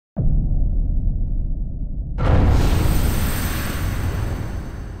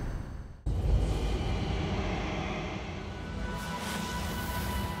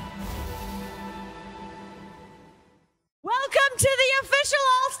official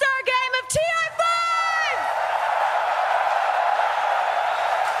all-star game of TI5!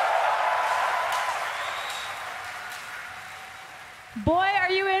 Boy,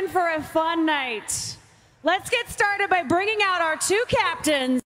 are you in for a fun night. Let's get started by bringing out our two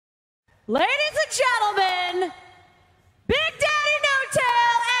captains. Ladies and gentlemen, Big Daddy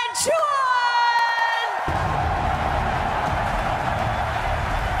No-Tail and Chuan!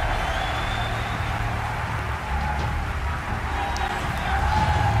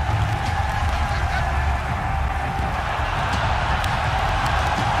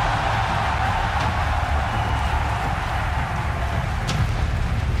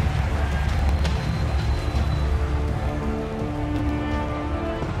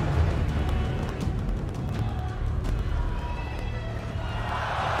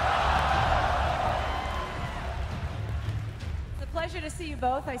 Pleasure to see you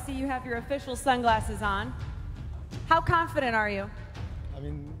both. I see you have your official sunglasses on. How confident are you? I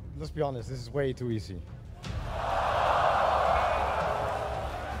mean, let's be honest, this is way too easy.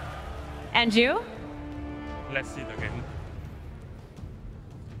 And you? Let's see the game.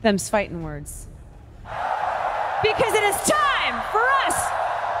 Them's fighting words. Because it is time for us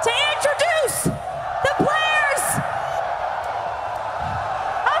to introduce the players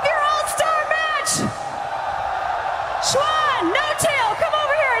of your all-star match. Chuan, No-Tail, come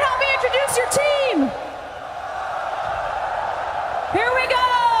over here and help me introduce your team. Here we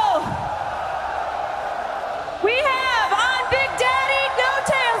go. We have on Big Daddy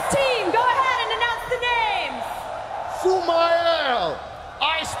No-Tail's team. Go ahead and announce the names. SumaiL,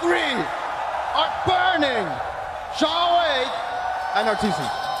 Ice 3, are burning, SumaiL, and Arteezy.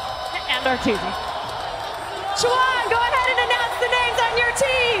 And Arteezy. Chuan, go ahead and announce the names on your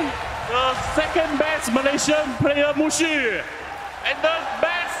team. The second best Malaysian player Mushi, and the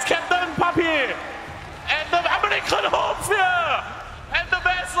best captain Puppey, and the American home sphere, and the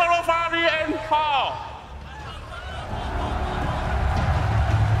best Floweri and Paul.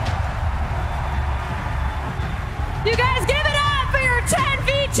 You guys give it up for your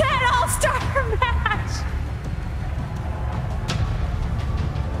 10v10 all-star match.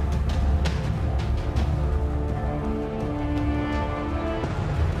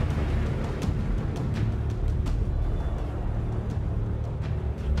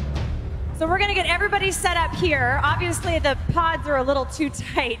 So we're gonna get everybody set up here. Obviously the pods are a little too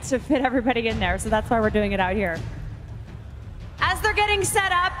tight to fit everybody in there, so that's why we're doing it out here. As they're getting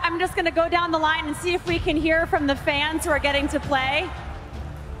set up, I'm just gonna go down the line and see if we can hear from the fans who are getting to play.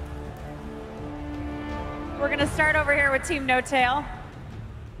 We're gonna start over here with Team No-Tail.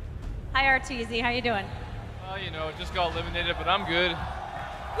 Hi Arteezy, how you doing? You know, just got eliminated, but I'm good.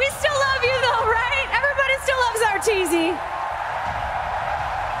 We still love you though, right? Everybody still loves Arteezy.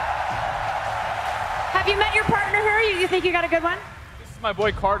 Have you met your partner here? You think you got a good one? This is my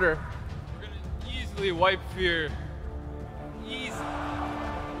boy Carter. We're gonna easily wipe fear. Easy.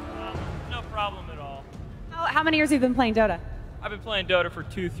 No problem at all. How many years have you been playing Dota? I've been playing Dota for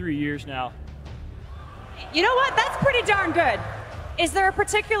 2-3 years now. You know what? That's pretty darn good. Is there a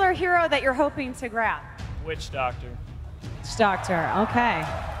particular hero that you're hoping to grab? Witch Doctor. Witch Doctor, okay.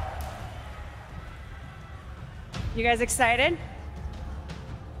 You guys excited?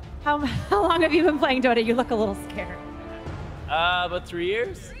 How long have you been playing Dota? You look a little scared. About 3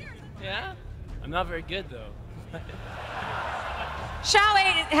 years? Yeah. I'm not very good though.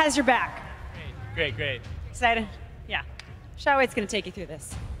 Xiaowei has your back. Great. Excited? Yeah. Xiaowei's gonna take you through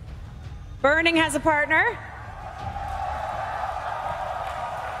this. Burning has a partner.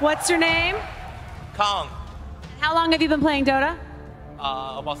 What's your name? Kong. How long have you been playing Dota?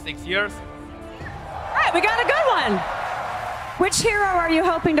 About 6 years. All right, we got a good one. Which hero are you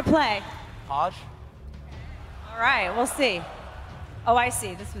hoping to play? Hodge. All right, we'll see. Oh, I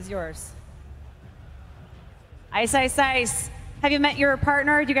see. This was yours. Ice. Have you met your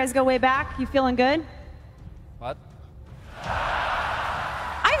partner? Do you guys go way back? You feeling good? What?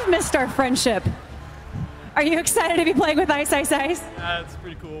 I've missed our friendship. Are you excited to be playing with Ice? Yeah, it's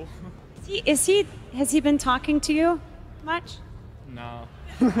pretty cool. Has he been talking to you much? No.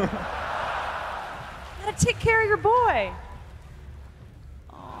 Gotta take care of your boy.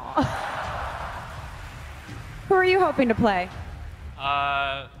 Who are you hoping to play?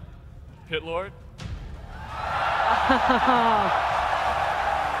 Pit Lord.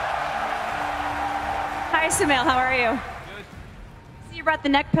 Hi, SumaiL. How are you? Good. See, you brought the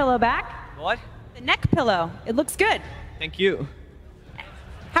neck pillow back. What? The neck pillow. It looks good. Thank you.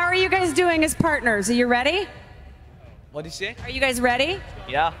 How are you guys doing as partners? Are you ready? What did you say? Are you guys ready?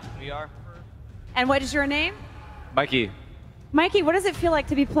 Yeah, we are. And what is your name? Mikey. Mikey, what does it feel like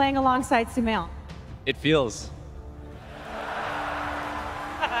to be playing alongside SumaiL? It feels.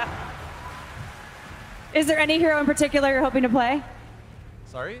 Is there any hero in particular you're hoping to play?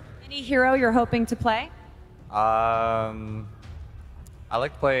 Sorry? Any hero you're hoping to play? I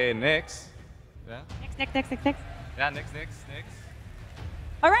like to play Nyx. Yeah. Nyx. Yeah, Nyx.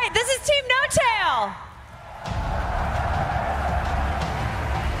 All right, this is Team No Tail.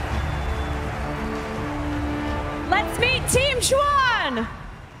 Let's meet Team Chuan.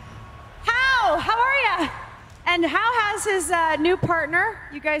 How are ya? And how has his new partner?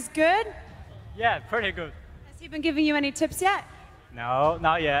 You guys good? Yeah, pretty good. Has he been giving you any tips yet? No,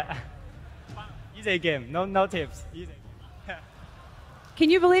 not yet. Easy game, no tips. Easy. Can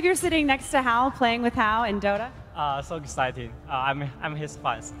you believe you're sitting next to Hal, playing with Hal in Dota? So exciting. I'm his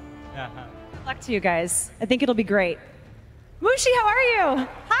fans. Yeah. Good luck to you guys. I think it'll be great. Mushi, how are you?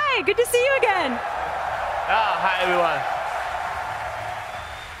 Hi, good to see you again. Hi, everyone.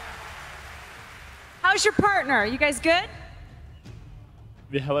 How's your partner? You guys good?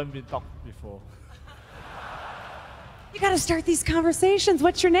 We haven't been talked before. You gotta start these conversations.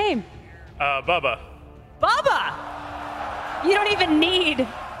 What's your name? Bubba. Bubba! You don't even need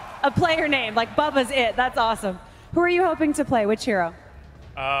a player name. Like, Bubba's it. That's awesome. Who are you hoping to play? Which hero?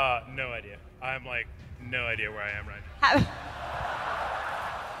 No idea. I'm like, no idea where I am right now.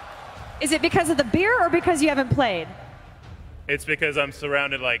 Is it because of the beer or because you haven't played? It's because I'm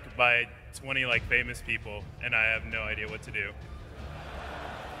surrounded like by 20 like famous people and I have no idea what to do.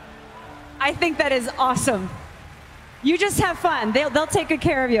 I think that is awesome. You just have fun. They'll take good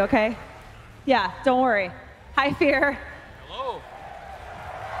care of you, okay? Yeah, don't worry. Hi, Fear. Hello.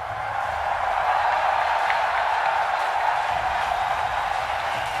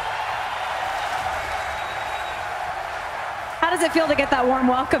 How does it feel to get that warm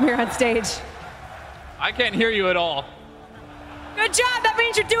welcome here on stage? I can't hear you at all. Good job. That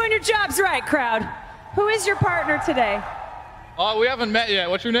means you're doing your jobs right, crowd. Who is your partner today? We haven't met yet.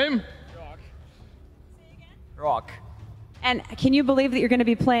 What's your name? Rock. And can you believe that you're going to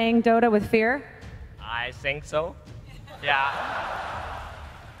be playing Dota with Fear? I think so. Yeah.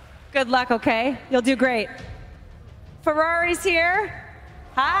 Good luck, okay? You'll do great. Ferrari's here.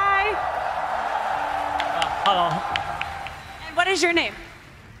 Hi. Hello. And what is your name?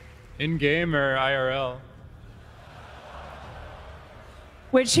 In-game or IRL?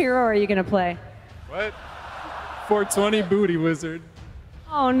 Which hero are you going to play? What? 420 booty wizard.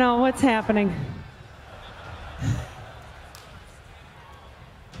 Oh no, what's happening?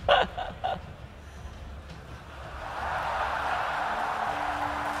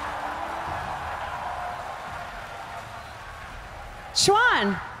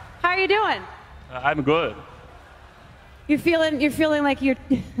 Chuan, how are you doing? I'm good. You're feeling like you're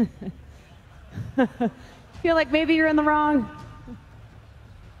feel like maybe you're in the wrong.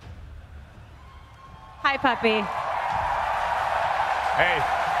 Hi, Puppey. Hey.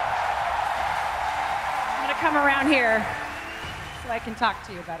 I'm gonna come around here so I can talk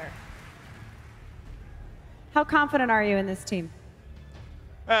to you better. How confident are you in this team?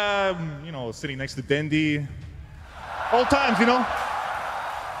 You know, sitting next to Dendi. Old times, you know.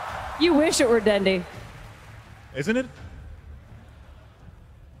 You wish it were Dendi. Isn't it?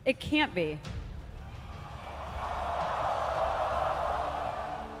 It can't be.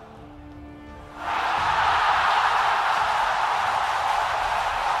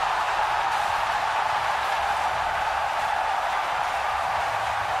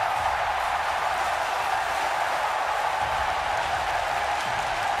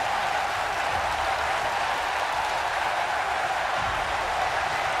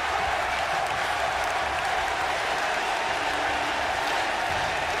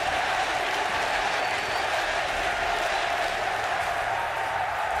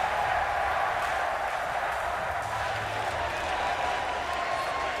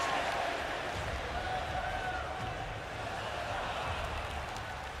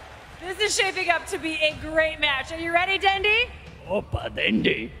 This is shaping up to be a great match. Are you ready, Dendi? Opa,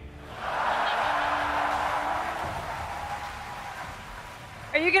 Dendi.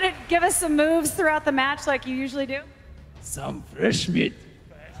 Are you gonna give us some moves throughout the match like you usually do? Some fresh meat.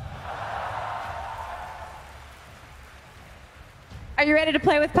 Are you ready to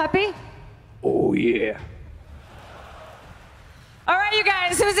play with Puppey? Oh, yeah. All right, you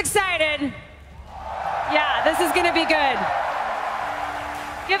guys, who's excited? Yeah, this is gonna be good.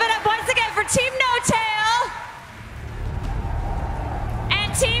 Give it up once again for Team No Tail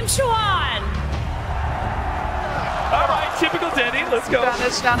and Team Chuan. All right, typical Dendi. Let's go.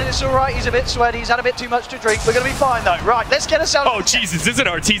 Standard, it's all right. He's a bit sweaty. He's had a bit too much to drink. We're going to be fine, though. Right, let's get ourselves... Oh, Jesus, this is an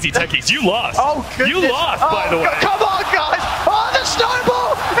Arteezy techies. You lost. Oh, goodness. You lost, by the way. Come on, guys. Oh, the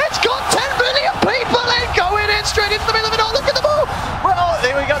snowball. It's got 10 million people in going in straight into the middle of it all. Look at the ball. Well,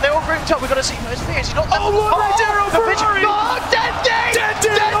 there we go. They're all room top. We've got to see. He's not level. Oh, Ferrari! Dendi!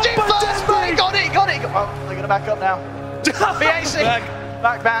 Dendi first, mate! Got it! Oh, they're going to back up now. BAC.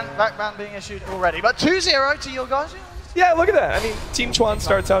 Back ban being issued already. But 2-0 to your guys. Yeah, look at that. I mean, Team Chuan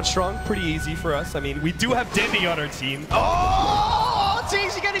starts out strong. Pretty easy for us. I mean, we do have Dendi on our team. Oh,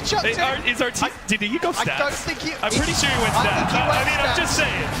 Arteezy getting chucked in. Did he go stats? I don't think he... I'm pretty sure he went stats. I'm just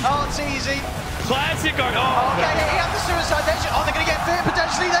saying. Arteezy. Classic art. Okay, he had the suicide. They're going to get fear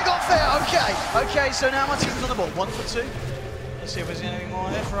potentially. They got fear. Okay, so now my team's on the ball. 1 for 2. Let's see if there's anything more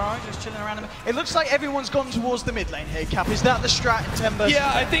here. Ferrari just chilling around. It looks like everyone's gone towards the mid lane here, Cap. Is that the strat in 10 versus 10?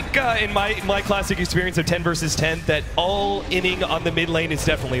 Yeah, I think in my classic experience of 10 versus 10, that all inning on the mid lane is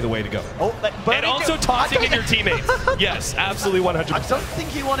definitely the way to go. Oh, and also tossing in your teammates. Yes, absolutely 100%. I don't think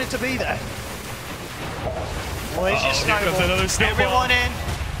he wanted to be there. Well, here's your snowball. Another snowball. Everyone in.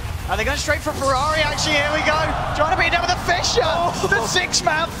 Are they going straight for Ferrari? Actually, here we go. Trying to beat down with the Fisher. The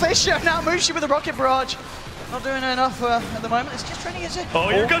 6-man Fisher. Now Mushi with the rocket barrage. Not doing enough at the moment. It's just training, is it? Oh,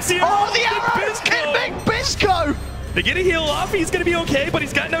 here comes the arrow. Oh, the arrow! Hit McBizCo! They get a heal off. He's going to be okay, but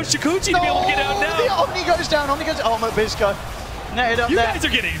he's got no Shikuchi to be able to get out now. The Omni goes down. Oh, McBizCo. Netted up you there. guys are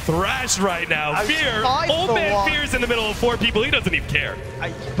getting thrashed right now. Fear. Old man Fear's in the middle of 4 people. He doesn't even care.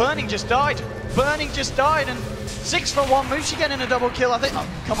 Burning just died. And 6 for 1. Mushi getting a double kill, I think. Oh,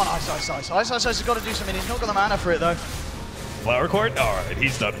 come on, iceiceice. iceiceice has got to do something. He's not got the mana for it, though. Flowercorn? All right,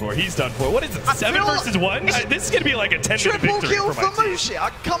 he's done for. What is it, 7 versus 1? This is going to be like a 10-minute victory triple kill for my Mushi.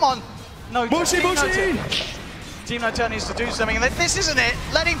 Come on. No, Mushi! Team No Turn needs to do something. This isn't it.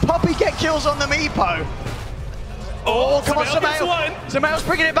 Letting Puppey get kills on the Meepo. Oh, come on, SumaiL. SumaiL's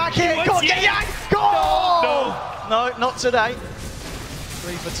bringing it back here. Go on, get Yang. Go! No, not today.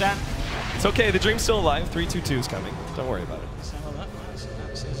 3 for 10. It's okay, the dream's still alive. 3-2-2 is coming. Don't worry about it.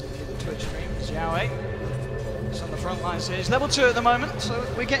 That's the Twitch stream. Xiao 8. It's on the front lines here. He's level 2 at the moment, so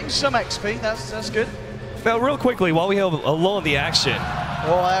we're getting some XP. That's good. Now, real quickly, while we have a lull in the action.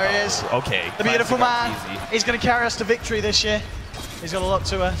 Oh, there he is. Okay. The beautiful man. He's going to carry us to victory this year. He's got a lot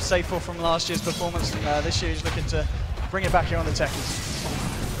to save for from last year's performance. This year he's looking to bring it back here on the techies.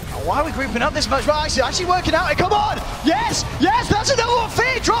 Oh, why are we grouping up this much? Right, actually working out. Come on! Yes! That's another one.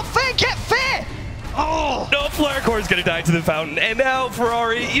 Fear! Drop Fear! Get Fear! Oh! No, Flowercorn's going to die to the fountain. And now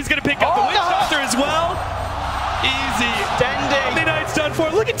Ferrari, he's going to pick up the Witch Doctor as well. Easy. Dendi. Midnight's done for.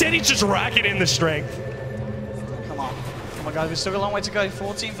 Look at Dendi just racking in the strength. Come on, guys. We've still got a long way to go.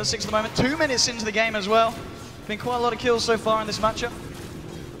 14 for 6 at the moment. 2 minutes into the game as well. Been quite a lot of kills so far in this matchup.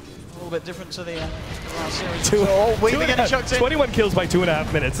 A little bit different to the last series. We're getting chucked in. 21 kills by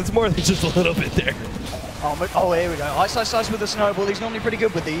 2.5 minutes. It's more than just a little bit there. Oh, here we go. iceiceice with the snowball. He's normally pretty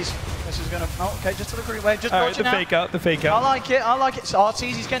good with these. This is going to... Oh, okay, just to the green wave. Just watching out. The fake out. I like it. So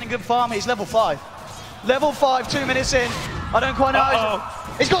Arteezy's getting good farm. He's level 5. Level 5, 2 minutes in. I don't quite know.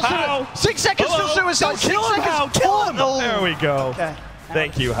 He's got 6 seconds till suicide. Kill him, How. Kill him. Oh. There we go. Okay.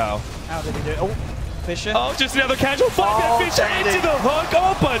 Thank you, How. How did he do it? Oh, Fisher. Oh, just another casual 5-man Fisher Dendi. into the hook.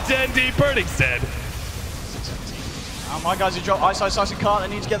 Oh, but Dendi, Burning's dead. Oh, my guys who drop iceiceice and Cart,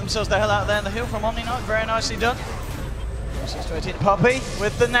 they need to get themselves the hell out there in the hill from Omni Knight. Very nicely done. 6-18 Puppey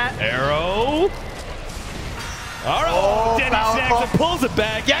with the net. Arrow. All right, Dendi Jackson pulls it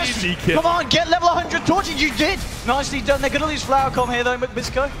back. Yes, easy kill. Come on, get level 100 torching. You did. Nicely done. They're going to lose Flowercorn here though,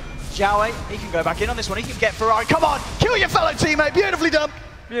 McBizCo. Xiao 8, he can go back in on this one. He can get Ferrari. Come on, kill your fellow teammate. Beautifully done.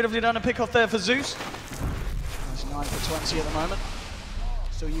 Beautifully done. A pick off there for Zeus. That's 9 for 20 at the moment.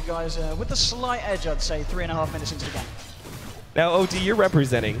 So you guys, with the slight edge, I'd say 3.5 minutes into the game. Now, OD, you're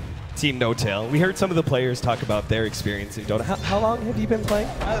representing Team No Tail. We heard some of the players talk about their experience in Dota. How long have you been playing?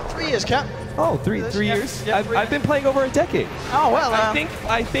 3 years, Cap. Oh, three years? Yeah, I've been playing over a decade. Oh, well.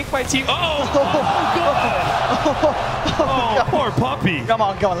 I think my team... Oh, poor Puppey. Come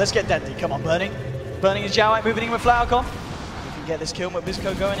on, let's get Dendi. Come on, Burning. Burning is Xiao 8 moving in with Flowercorn. We can get this kill.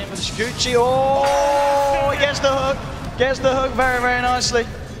 McBizCo going in with the Shikuchi. Oh, he gets the hook. Gets the hook very, very nicely.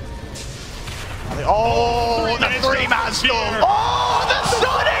 Oh, the 3-man storm. Oh, the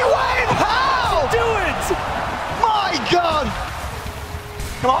stunning wave. How? Do it. My God.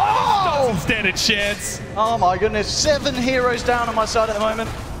 Come on. Doesn't stand a chance. Oh, my goodness. 7 heroes down on my side at the moment.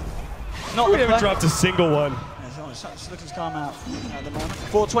 We haven't dropped a single one. It's looking calm out at the moment.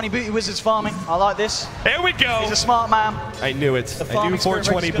 420 Booty Wizards farming. I like this. There we go. He's a smart man. I knew it. I knew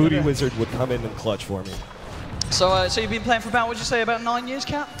 420 Booty Wizard would come in and clutch for me. So, you've been playing for about, what'd you say, about 9 years,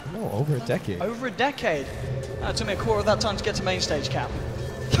 Cap? No, over a decade. Over a decade. It took me a quarter of that time to get to main stage, Cap.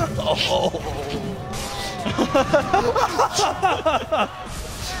 Oh.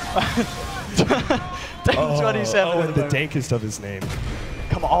 27. And the dankest of his name.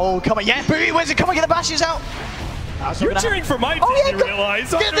 Come on, yeah, Booty Wizard, come on, get the bashes out. You're cheering for my team, you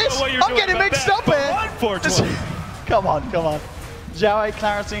realize. Get this. I'm getting mixed up here. Come on. Zhao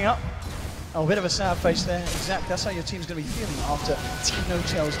clarity up. Oh, a bit of a sad face there. Exactly. That's how your team's going to be feeling after Team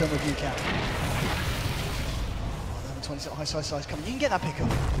No-Tail's done with you, Cap. Oh, level 20 iceiceice coming. You can get that pick up.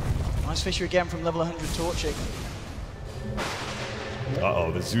 Nice Fisher again from level 100 torchic.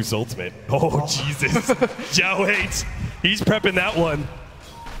 Uh-oh, the Zeus ultimate. Oh, Jesus. Zhao 8. He's prepping that one.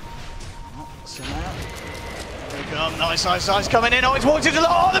 So now, here we come. Nice iceiceice coming in. Oh, he's walked into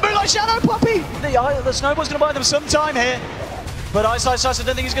the Moonlight Shadow, Puppey. The Snowball's going to buy them some time here. But iceiceice, I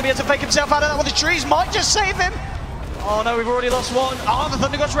don't think he's going to be able to fake himself out of that one. The trees might just save him. Oh no, we've already lost one. Oh, the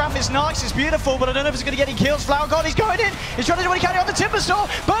Thunder God's Ramp is nice, it's beautiful, but I don't know if he's going to get any kills. Flowercorn, he's going in. He's trying to do what he can on the Timber Saw.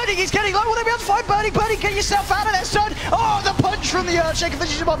 Birdie, he's getting low. Will they be able to fight Birdie? Birdie, get yourself out of there, son. Oh, the punch from the Earthshaker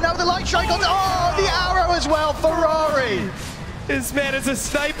finishes him off. Now with the light strike on. Oh, the arrow as well. Ferrari. This man is a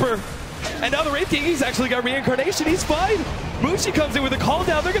sniper. And now the Wraith King, he's actually got reincarnation. He's fine. Mushi comes in with a call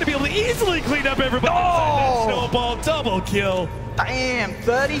down. They're going to be able to easily clean up everybody. Oh! Snowball, double kill. Damn,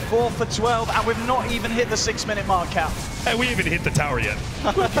 34 for 12, and we've not even hit the 6-minute mark, Cap. And we haven't hit the tower yet.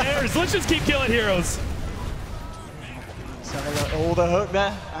 Who cares? Let's just keep killing heroes. All the hook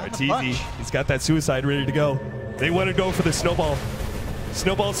there. Arteezy, he's got that suicide ready to go. They want to go for the snowball.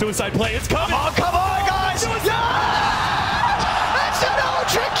 Snowball suicide play. It's coming. Come on, guys. Yeah! It's an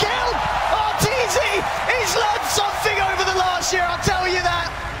ultra kill. Arteezy, he's learned something over the last year, I'll tell you that.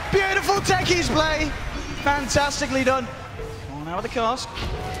 Beautiful techies play. Fantastically done. Oh, now with the cast.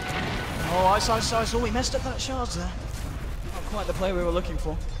 Oh, iceiceice. Oh, we messed up that shards there. Not quite the play we were looking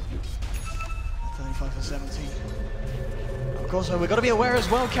for. 35 for 17. Of course, we've got to be aware as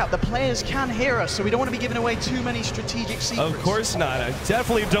well, Cap, the players can hear us, so we don't want to be giving away too many strategic secrets. Of course not. I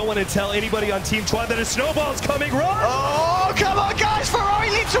definitely don't want to tell anybody on Team Chuan that a snowball's coming. Run! Oh, come on, guys. Ferrari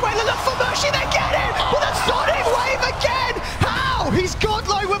leaps away. They look for Mushi. They get it. With a sonic wave again. How? He's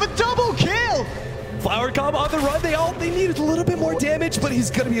godlike with a double kill. Flowercorn on the run. They needed a little bit more damage, but he's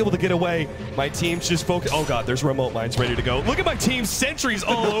going to be able to get away. My team's just focused. Oh, God, there's remote mines ready to go. Look at my team's sentries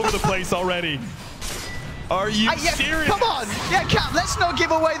all over the place already. Are you serious? Come on. Yeah, Cap, let's not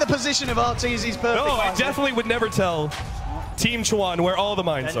give away the position of Arteezy's perfect. No, I definitely would never tell Team Chuan where all the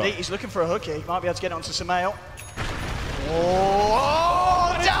mines are. He's looking for a hook here. He might be able to get onto SumaiL.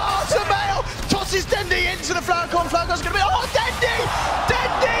 Oh, down SumaiL! Tosses Dendi into the Flowercorn. Flowercorn's going to be... Oh, Dendi!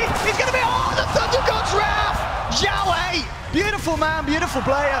 Dendi! He's going to be... Oh, the Thunder God's Wrath! Zhao 8! Beautiful man, beautiful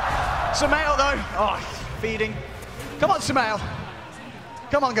player. SumaiL, though. Oh, feeding. Come on, SumaiL.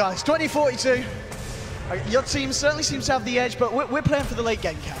 Come on, guys. 20-42. Your team certainly seems to have the edge, but we're playing for the late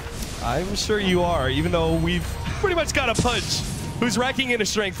game, Cap. I'm sure you are, even though we've pretty much got a punch who's racking in a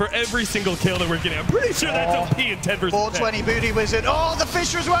strength for every single kill that we're getting. I'm pretty sure that's OP in 10 versus 10. 420 Booty Wizard. Oh, the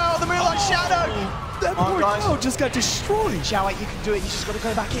Fisher as well, the Moonlight Shadow. That poor cow just got destroyed. Zhao 8, you can do it. You just got to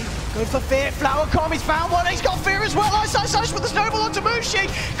go back in. Go for fear. Flowercorn, he's found one. He's got fear as well. iceiceice with the snowball onto Mushi.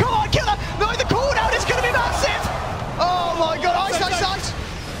 Come on, kill him. No, the cooldown is going to be massive. Oh my God, iceiceice.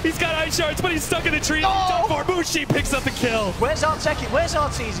 He's got ice shards, but he's stuck in a tree. Oh. For Mushi picks up the kill. Where's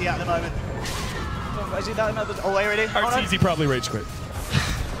Arteezy at the moment? Is he that? Oh, here it is. Arteezy probably rage quit.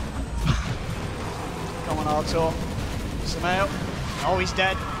 Come on, Artur. SumaiL. Oh, he's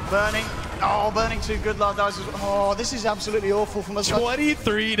dead. Burning. Oh, burning too good, lad. Oh, this is absolutely awful from us.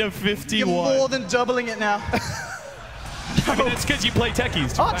 23 to 51. You're more than doubling it now. I mean, that's because you play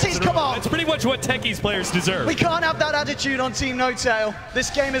techies. Arteezy, come on. That's pretty much what techies players deserve. We can't have that attitude on Team No-Tail. This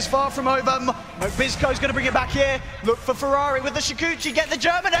game is far from over. McBizCo's going to bring it back here. Look for Ferrari with the Shikuchi. Get the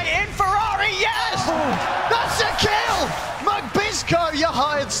Germinate in. Ferrari, yes! That's a kill! McBizCo, you're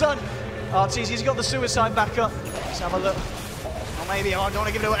hired, son. Arteezy's got the suicide back up. Let's have a look. Or maybe, I don't want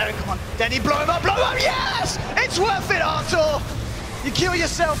to give it away. Come on. Dendi, blow him up, yes! It's worth it, Artur. You kill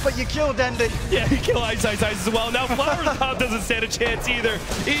yourself, but you kill Dendi. Yeah, you kill iceiceice as well. Now Flowercorn doesn't stand a chance either.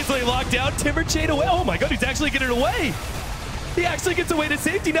 Easily locked down. Timber chain away. Oh my God, he's actually getting away. He actually gets away to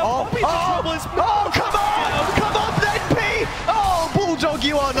safety. Now Puppey's in trouble. Come on! Come on, then, P! Oh, Bulldog,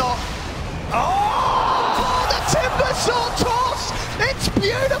 you are not. Oh, the Timber Saw toss! It's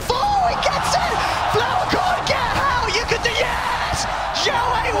beautiful! He gets it! Flowercorn, get out! You can do... Yes!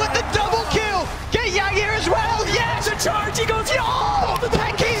 Zhao 8 with the double kill! Get Yang here as well! Yes! The charge! He goes... Oh, the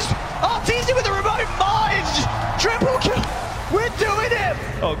Techies! Arteezy with the remote mine! Triple kill! We're doing it!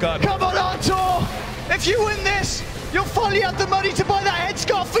 Oh, God. Come on, Artur! If you win this, you'll finally have the money to buy that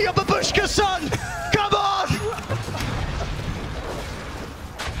headscarf for your babushka, son! Come on!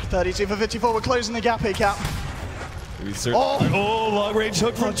 32 for 54. We're closing the gap here, Cap. Oh, long range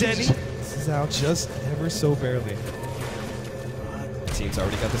hook from Dendi. This is out just ever so barely. Both teams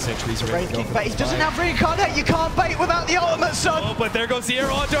already got the sentries ready to go. But he doesn't have reincarnate. You can't bait without the ultimate, son. Oh, but there goes the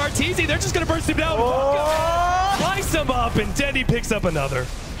arrow onto Arteezy. They're just going to burst him down. Oh. Slice him up, and Dendi picks up another.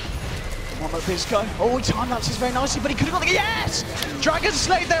 Come on, McBizCo. Oh, he time-lapses very nicely, but he could have got the... Yes! Dragon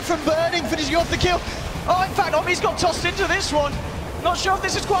Slave there from Burning, finishing off the kill. Oh, in fact, Omi's got tossed into this one. Not sure if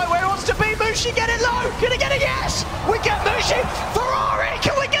this is quite where he wants to be. Mushi, get it low. Gonna get it, yes! We get Mushi. Ferrari,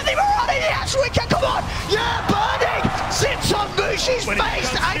 can we get the Ferrari? Yes, we can. Come on. Yeah, Burning sits on Mushi's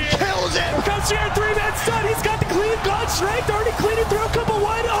face and kills him. Comes here, 3-man stun. He's got the clean god strength. Already cleaning through a couple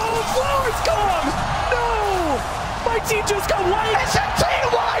wide. Oh, Flower's gone. No. My team just got wiped. It's a team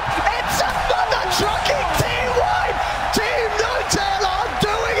wipe. It's another trucking team wipe. Team No-Tail are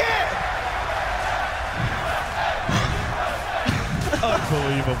doing it.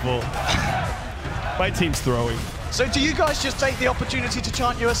 Unbelievable. My team's throwing. So do you guys just take the opportunity to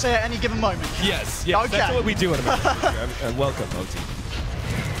chant USA at any given moment? Yes, Okay. that's what we do in America. And welcome, OT.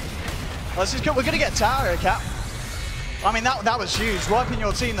 This is good. We're going to get tower here, Cap. I mean, that was huge, wiping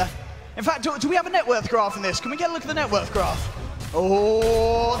your team there. In fact, do we have a net worth graph in this? Can we get a look at the net worth graph?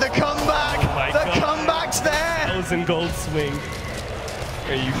 Oh, the comeback! Oh the comeback's there! 1,000 gold swing.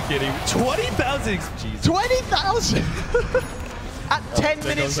 Are you kidding? 20,000! Jesus. 20,000! At 10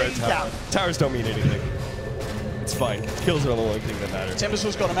 minutes in, Cap. Towers don't mean anything. It's fine. Kills are the only thing that matter.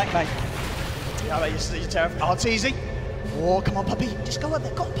 Timbersaul's got a mech, mate. Yeah, but you're terrified. Arteezy. Oh, come on, Puppey. Just go up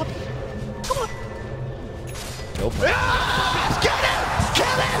there. Go on, Puppey. Come on. Nope. Yes! Get him!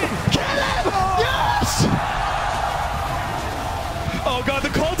 Kill him! Kill him! Yes! Oh god, the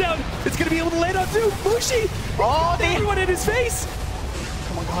call down! It's gonna be able to land on too! Mushi! Oh, everyone in his face!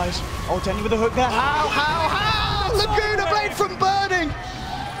 Come on, guys. Oh, Dendi with a hook there. How? Laguna Blade from Burning!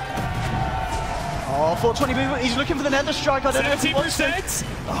 Oh, 420. He's looking for the Nether Strike. I don't know if he wants to.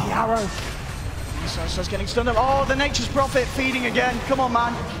 Oh, the arrow. So getting stunned up. Oh, the Nature's Prophet feeding again. Come on,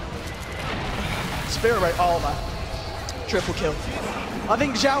 man. Spirit Ray. Oh, man. Triple kill. I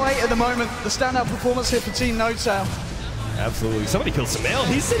think Zhao 8 at the moment, the standout performance here for Team No-Tail. Absolutely. Somebody kills SumaiL.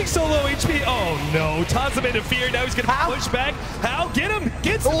 He's sitting so low HP. Oh, no. Toss him into fear. Now he's going to push back. How? Get him.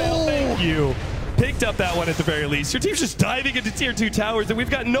 Get SumaiL. Thank you. Picked up that one at the very least. Your team's just diving into tier 2 towers, and we've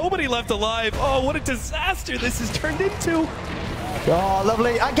got nobody left alive. Oh, what a disaster this has turned into. Oh,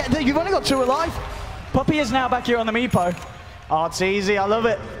 lovely. You've only got 2 alive. Puppey is now back here on the Meepo. Oh, it's easy. I love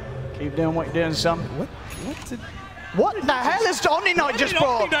it. Keep doing what you're doing, son. What the hell is Omni Knight just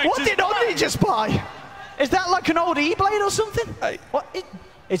bought? What did Omni just buy? Is that like an old E-Blade or something? What?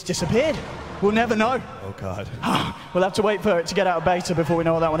 It's disappeared. We'll never know. Oh, God. We'll have to wait for it to get out of beta before we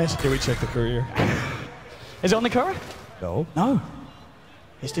know what that one is. Can we check the courier? Is it on the courier? No. No.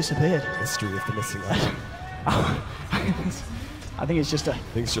 It's disappeared. Mystery of the missing item. I think it's just a...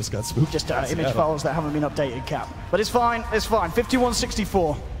 Things just got spooked. Just image files that haven't been updated, Cap. But it's fine. It's fine.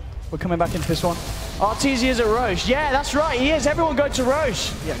 5164. We're coming back into this one. Arteezy is at Roche. Yeah, that's right. He is. Everyone go to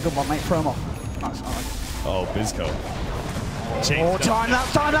Roche. Yeah, good one, mate. Throw him off. Nice. Oh, BizCo. Oh, time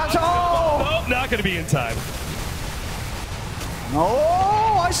lapse. Oh! Nope, not going to be in time.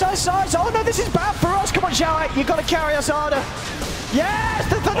 Oh, iceiceice. Oh, no, this is bad for us. Come on, Zhao. You've got to carry us harder. Yes,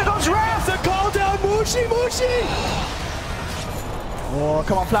 the Thunder God's wrath. The call down. Mushi. Oh,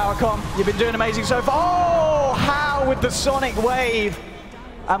 come on, Flowercorn. You've been doing amazing so far. Oh, how with the Sonic Wave.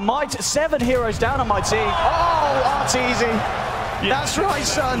 And 7 heroes down on my team. Oh, Arteezy. Yeah, that's right,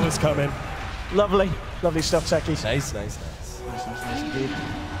 son. It was coming. Lovely stuff, techies. Nice indeed.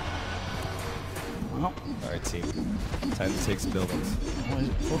 Well, all right, team. Time to take some buildings.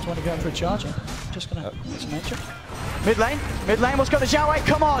 420 going for a charge. Just gonna nature. Mid lane, what's got the Zhao 8?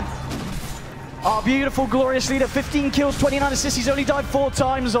 Come on. Our beautiful, glorious leader, 15 kills, 29 assists. He's only died 4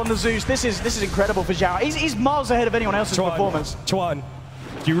 times on the Zeus. This is incredible for Zhao. He's miles ahead of anyone else's performance. Chuan,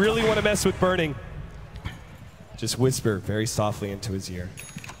 if you really want to mess with Burning, just whisper very softly into his ear.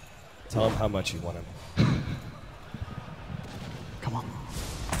 Tell him how much you want him. Come on.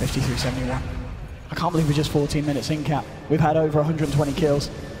 53-71. I can't believe we're just 14 minutes in, Cap. We've had over 120 kills.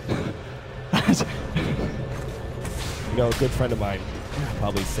 You know, a good friend of mine would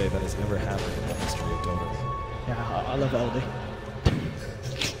probably say that has never happened in the history of Dota. Yeah, I love LD.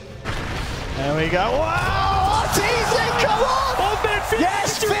 There we go. Wow! Arteezy, come on!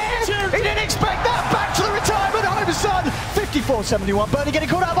 Yes, Finn! He didn't expect that. Back to the retirement home, son. 54-71. Burning getting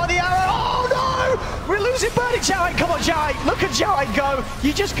caught out by the arrow. Oh, no! We're losing Burning. Zhao 8, come on, Zhao 8. Look at Zhao 8 go.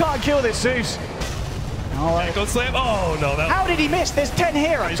 You just can't kill this Zeus. All right. Go slam. Oh, no. How did he miss? There's 10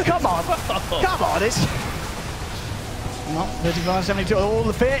 heroes. Come on. Come on. It's... No, 35-72. All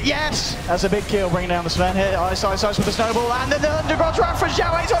the fear. Yes! That's a big kill, bringing down the Sven here. iceiceice with the snowball. And then the underground trap for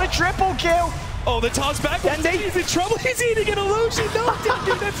Zhao 8's on a triple kill. Oh, the toss back. Dendi. He's in trouble. He's eating an illusion. No,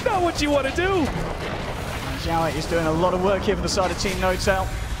 Dendi, that's not what you want to do. Xiao is doing a lot of work here for the side of Team No-Tail.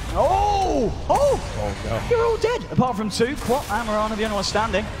 Oh! Oh! No. You're all dead, apart from two. Quat and Marana, the only one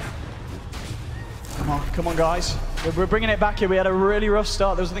standing. Come on, guys. We're bringing it back here. We had a really rough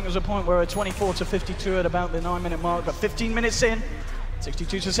start. I think there was a point where we're 24-52 at about the 9-minute mark, but 15 minutes in,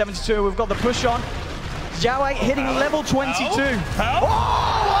 62-72. We've got the push on. Xiao hitting level 22.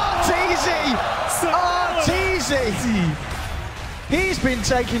 Oh, Arteezy! He's been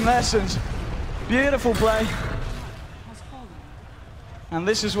taking lessons. Beautiful play. And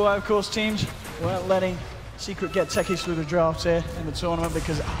this is why, of course, teams weren't letting Secret get techies through the draft here in the tournament,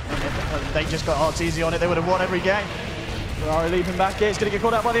 because if they just got Arteezy on it, they would have won every game. Ferrari leaping back here. He's going to get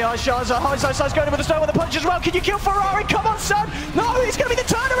caught out by the ice shards. iceiceice going in with the stone with the punch as well. Can you kill Ferrari? Come on, son. No, it's going to be the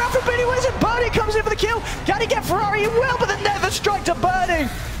turnaround for Booty Wizard. Birdie comes in for the kill. Can he get Ferrari? He will, but the never strike to Birdie.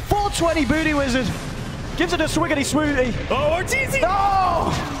 420 Booty Wizard. Gives it a swiggity swooty. Oh, Arteezy!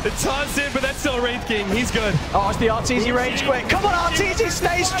 No! It's tossed in, but that's still Wraith King. He's good. Oh, it's the Arteezy rage quit. Come on, Arteezy,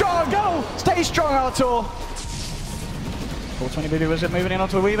 stay strong. Go! Stay strong, Artur. 420 Booty Wizard moving in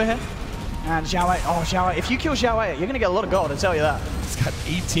onto a Weaver here. And Xiao, Xiao, if you kill Xiao, you're going to get a lot of gold, I'll tell you that. He's got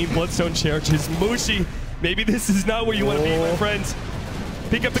 18 Bloodstone charges. Mushi, maybe this is not where you want to be, my friends.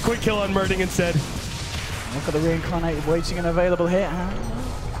 Pick up the quick kill on Merding instead. Look at the reincarnated waiting and available here.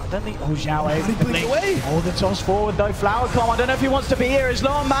 I don't think. Oh, Xiao. Oh, the toss forward though. Flowercorn. I don't know if he wants to be here. His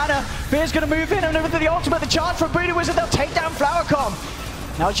low on mana. Fear's going to move in and over to the ultimate. The charge from Booty Wizard. They'll take down Flowercorn.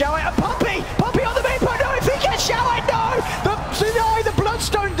 Now Xiao and Puppey. Puppey on the main point. No, if he gets Xiao, no. The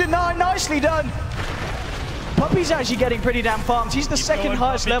Bloodstone deny. Nicely done. Puppey's actually getting pretty damn farmed. He's the second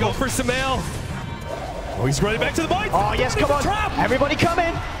highest level. Go for SumaiL. Oh, he's running back to the bite. Oh, yes, come on. Everybody come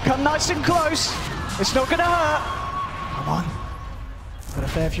in. Come nice and close. It's not going to hurt. Come on. Got a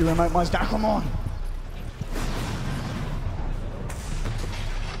fair few remote mines down. Come on.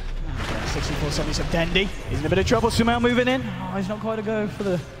 64-77 Dendi. He's in a bit of trouble. SumaiL moving in. Oh, he's not quite a go for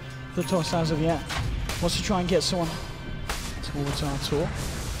the toss as of yet. Wants to try and get someone towards our tour.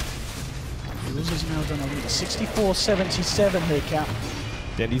 He's now done a 64-77 here, Cap.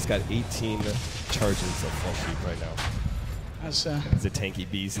 Dendi's got 18 charges of full sheep right now. He's a tanky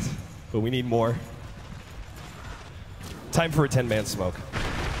beast, but we need more. Time for a 10-man smoke.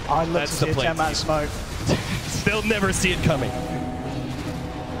 I'd love to see a 10-man smoke. They'll never see it coming.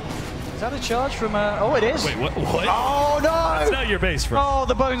 Is that a charge from oh, it is. Wait, what? Oh, no! That's not your base, friend. Oh,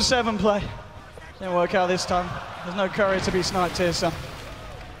 the Bone 7 play. Didn't work out this time. There's no courier to be sniped here, son.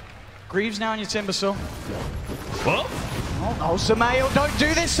 Greaves now on your Timbersaw. Well. Oh, SumaiL, don't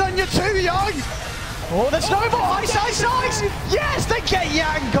do this, son. You're too young. Oh, the snowball. iceiceice. Yes, they get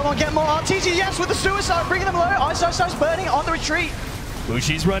Yang. Come on, get more. Arteezy, yes, with the suicide. Bringing them low. iceiceice burning on the retreat.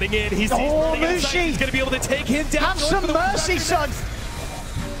 Mushi's running in. He's running inside. He's going to be able to take him down. Have some mercy, son.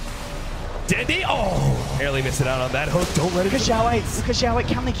 Dendi. Oh, barely missing out on that hook. Don't let it. Look at Xiao.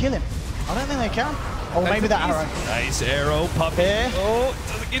 Can they kill him? I don't think they can. Oh, maybe that arrow. Nice arrow, Puppey. Oh,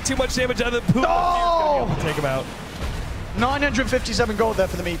 doesn't get too much damage out of the poop. Oh! Take him out. 957 gold there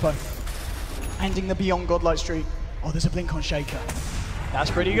for the Meepo. Ending the Beyond Godlike streak. Oh, there's a blink on Shaker. That's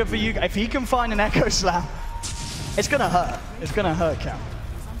pretty good for you. If he can find an Echo Slam, it's going to hurt. It's going to hurt, Cal.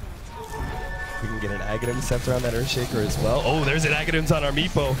 We can get an Aghanim Scepter on that Earthshaker as well. Oh, there's an Aghanims on our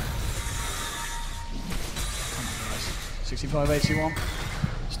Meepo. 65-81.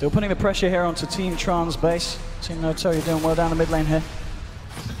 Still putting the pressure here onto Team Chuan's base. Team No-Tail, you're doing well down the mid lane here.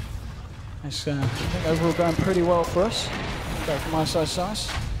 It's, I think overall going pretty well for us. Go from iceiceice.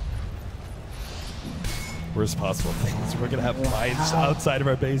 Worst possible things. We're going to have mines outside of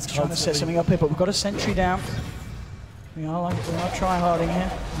our base. Trying to set something up here, but we've got a sentry down. We are try-harding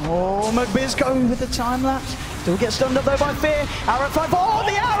here. Oh, McBizCo with the time lapse. Still gets stunned up though by Fear. Arrow 5. Oh,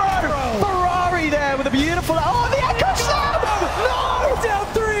 the arrow! Ferrari there with a beautiful. Oh, the Echo Slam! No! Down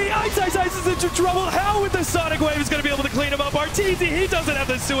 3. iceiceice is into trouble. How with the Sonic Wave is going to be able to clean him up? Arteezy, he doesn't have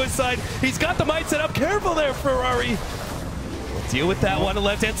the suicide. He's got the might set up. Careful there, Ferrari. Deal with that one on the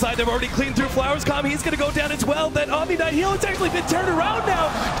left-hand side. They've already cleaned through Flowerscom. He's going to go down as well. That Omni Knight heal has actually been turned around now.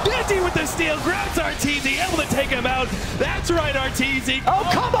 Dendi with the steal. Grabs Arteezy. Able to take him out. That's right, Arteezy. Oh,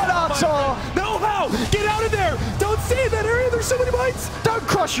 come on, Artur. No, how? Get out of there. Don't stay in that area. There's so many bites. Don't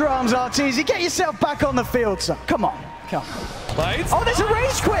cross your arms, Arteezy. Get yourself back on the field, son. Come on. Come on. Bites? Oh, there's a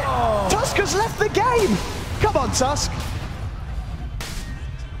rage quit. Oh. Tusk has left the game. Come on, Tusk.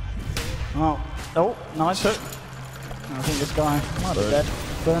 Oh, nice hook. I think this guy might be dead.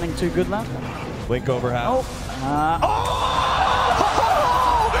 Burning too good, lad. Blink over half.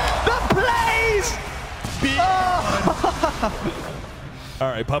 The plays! All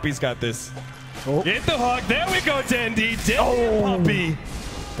right, Puppey's got this. Oh. Hit the hook. There we go, Dendi. Dendi Puppey.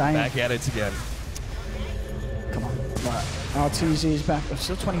 Dang. Back at it again. Come on. Right. Arteezy is back.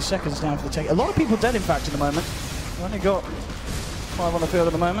 Still 20 seconds now for the take. A lot of people dead, in fact, at the moment. We've only got 5 on the field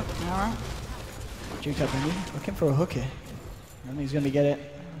at the moment. All right. Duke up, Dendi. Looking for a hook here. I think he's going to get it.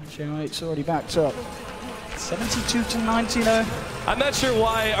 It's already backed up. 72 to 90 though. I'm not sure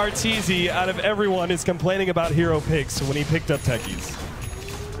why Arteezy, out of everyone, is complaining about hero picks when he picked up techies.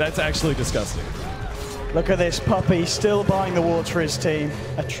 That's actually disgusting. Look at this, Puppey still buying the wards for his team.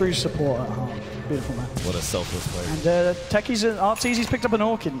 A true support at heart. Beautiful man. What a selfless player. And Arteezy's picked up an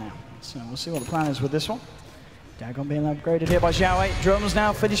Orchid now. So we'll see what the plan is with this one. Dagon being upgraded here by Xiao. Drums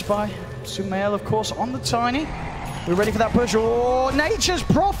now finished by SumaiL, of course, on the Tiny. We're ready for that push. Oh, Nature's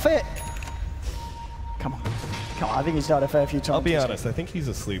Prophet! Come on. Come on, I think he's died a fair few times. I'll be honest, I think he's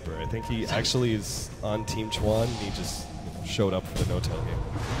a sleeper. I think he actually is on Team Chuan. He just showed up for the no-tail game.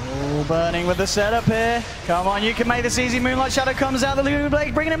 Oh, Burning with the setup here. Come on, you can make this easy. Moonlight Shadow comes out, the Lunar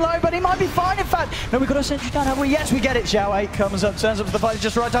Blade bringing him low, but he might be fine, in fact. No, we've got a sentry down, haven't we? Yes, we get it. Xiao 8 comes up, turns up to the fight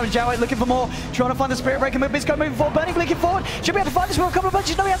just the right time. Xiao 8 looking for more, trying to find the Spirit Breaker. McBizCo moving forward, Burning blinking forward. Should be able to find this for a couple of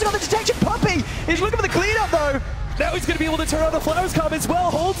punches. No, he hasn't got the detection. Puppey is looking for the cleanup, though. Now he's going to be able to turn on the Flowers Comb as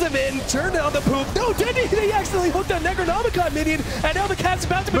well. Holds him in, turn down the poop. No, Dendi, he accidentally hooked on Necronomicon minion, and now the cat's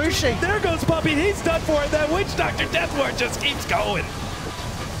about to be... Mushi. There goes Puppey, he's done for it. That Witch Doctor Death Ward just keeps going.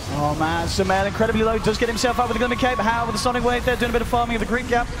 Oh man, SumaiL incredibly low, does get himself out with the Glimmer Cape. How with the Sonic Wave there, doing a bit of farming of the Greek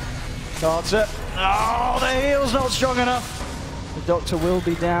Gap. Starts it. Oh, the heal's not strong enough. The Doctor will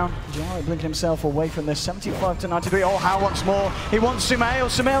be down. Jari blinking himself away from this. 75 to 93. Oh, How wants more. He wants SumaiL.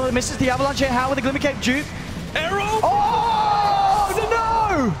 SumaiL misses the avalanche here. How with the Glimmer Cape. Duke. Arrow! Oh,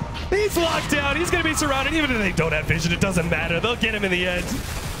 no! He's locked down. He's going to be surrounded. Even if they don't have vision, it doesn't matter. They'll get him in the end.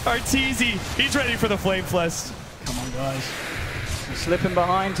 Arteezy, he's ready for the Flame Fest. Come on, guys. We're slipping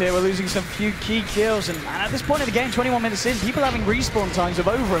behind here. We're losing some few key kills. And at this point of the game, 21 minutes in, people having respawn times of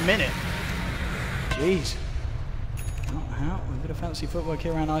over a minute. Jeez. How? A bit of fancy footwork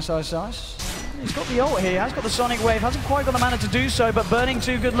here around iceiceice. He's got the ult here, has got the Sonic Wave, hasn't quite got the mana to do so, but Burning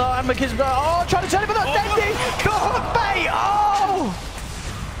too good luck. And McBizCo, oh, trying to turn it for that Dendi! The hook bait! Oh!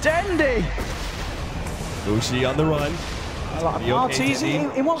 Dendi! Mushi on the run. I like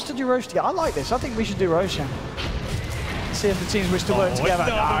Arteezy, he wants to do Roche together. I like this, I think we should do Roche. Let's see if the teams wish to work together.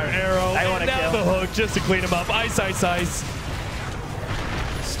 Another arrow, and now the hook just to clean him up. Iceiceice.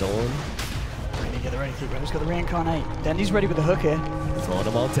 Stolen. Get the ready kick. He's got the reincarnate. Dendi's ready with the hook here. Throwing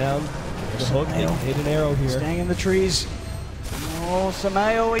them all down. The hook, hit an arrow here. Staying in the trees. Oh,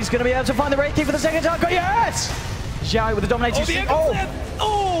 SumaiL, he's going to be able to find the raid kick for the second time. Yes! Xiao with the dominating stick.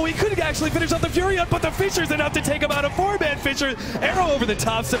 Oh, he could actually finish off the Fury Hunt, but the Fisher's enough to take him out. A 4-man Fisher. Arrow over the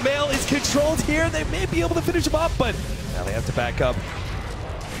top. SumaiL is controlled here. They may be able to finish him off, but now they have to back up.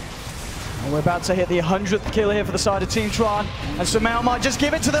 And we're about to hit the 100th kill here for the side of Team Chuan. And SumaiL might just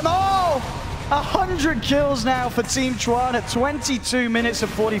give it to them. Oh! 100 kills now for Team Chuan at 22 minutes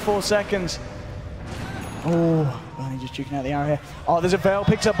and 44 seconds. Oh, Bunny just juking out the arrow here. Oh, there's a veil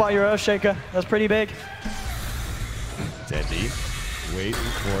picked up by your Earthshaker. That's pretty big. Dendi, waiting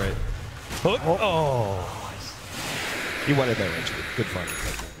for it. Hook. Oh. He wanted that range. Good fun.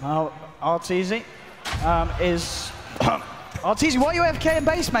 Oh, Arteezy is... Arteezy, why are you AFK in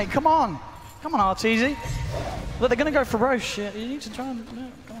base, mate? Come on. Come on, Arteezy. Look, they're going to go for Roche. You need to try and... come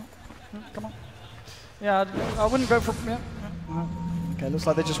on. Come on. Yeah, I wouldn't go for... Okay, looks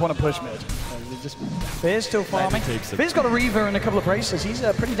like they just want to push mid. Fear's still farming. Fear's got a Reaver and a couple of braces. He's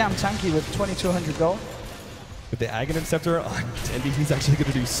pretty damn tanky with 2200 gold. With the Aghanim Scepter on Dendi, he's actually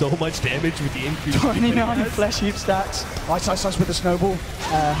going to do so much damage with the increase. 29 flesh heap stacks. Iceiceice with the snowball.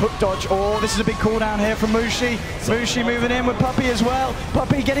 Hook dodge. Oh, this is a big cooldown here from Mushi. Mushi moving in with Puppey as well.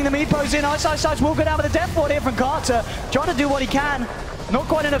 Puppey getting the meatballs in. Iceiceice will go down with a death ward here from Carter. Trying to do what he can. Not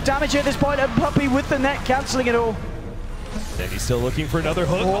quite enough damage at this point, and Puppey with the net cancelling it all. Dendi's still looking for another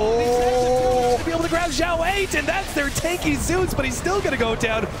hook. Oh, to be able to grab Xiao 8, and that's their tanky Zeus, but he's still going to go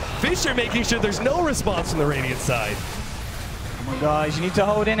down. Fisher making sure there's no response from the Radiant side. Come on, guys, you need to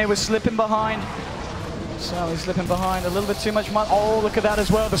hold in here. We're slipping behind. So he's slipping behind a little bit too much. Oh, look at that as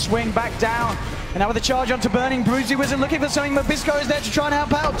well. The swing back down. And now with the charge onto Burning, Bruzy Wizard looking for something. McBizCo is there to try and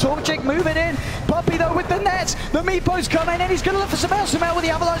help out. Torchic moving in. Puppey though with the nets. The meatballs coming in. He's going to look for SumaiL. SumaiL with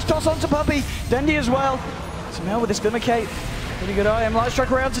the avalanche toss onto Puppey. Dendi as well. SumaiL with his Glimmer Cape. Pretty good item. Light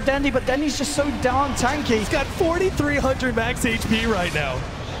strike around to Dendi, but Dendi's just so darn tanky. He's got 4,300 max HP right now.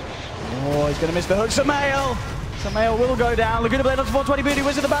 Oh, he's going to miss the hook. SumaiL. SumaiL will go down. Laguna Blade onto 420 Beauty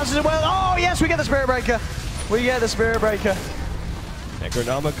Wizard. The bounces as well. Oh, yes, we get the Spirit Breaker. We get the Spirit Breaker.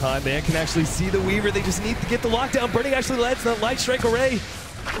 Necronomicon, they can actually see the Weaver. They just need to get the lockdown. Burning actually lets that light strike array.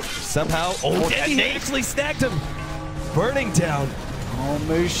 Somehow, Dendi actually snagged him. Burning down. Oh,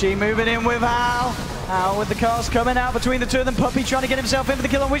 Mushi moving in with Hal. Hal with the cast coming out between the two of them. Puppey trying to get himself in for the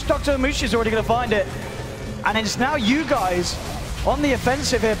kill on Witch Doctor. Mushi's already going to find it. And it's now you guys on the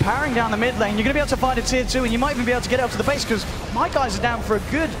offensive here, powering down the mid lane. You're going to be able to find a tier 2, and you might even be able to get up to the base because my guys are down for a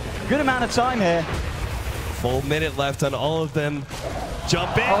good amount of time here. Full minute left on all of them.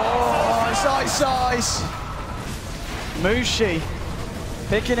 Jump in. Oh, iceiceice. Mushi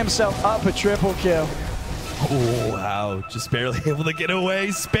picking himself up a triple kill. Oh, wow. Just barely able to get away.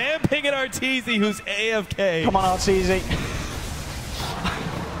 Spam pinging Arteezy, who's AFK. Come on, Arteezy.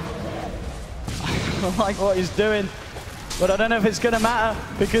 I like what he's doing, but I don't know if it's going to matter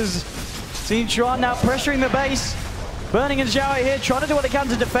because Team Chuan now pressuring the base. Burning and Xiao here, trying to do what they can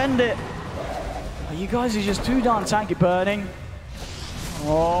to defend it. Oh, you guys are just too darn tanky. Burning.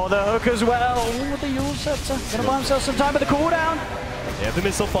 Oh, the hook as well. Oh, the Yule Scepter. Going to buy himself some time with the cooldown. They have the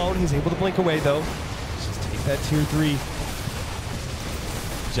missile phone. He's able to blink away, though. Just take that tier 3.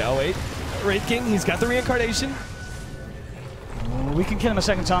 Xiao 8. Wraith King. He's got the reincarnation. Oh, we can kill him a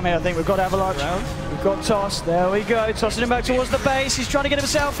second time here, I think. We've got Avalanche. We've got Toss. There we go. Tossing him back towards the base. He's trying to get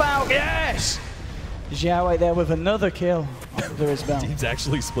himself out. Yes! Xiao 8 there with another kill under his belt. Team's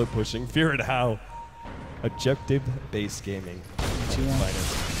actually split pushing. Fear and how. Objective base gaming.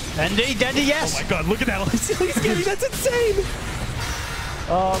 Dendi, yes! Oh my god, look at that. He's getting, that's insane!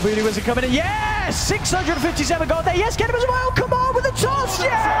 Oh, Voodoo Wizard coming in. Yes! 657 gold there. Yes, get him as well. Come on with the toss.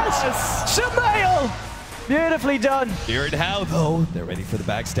 Yes! SumaiL! Beautifully done. Fear and how, though. They're ready for the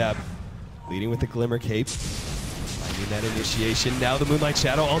backstab. Leading with the Glimmer Cape. Finding that initiation. Now the Moonlight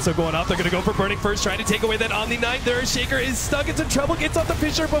Shadow also going off. They're going to go for Burning first, trying to take away that Omni Knight. Their Shaker is stuck in some trouble. Gets off the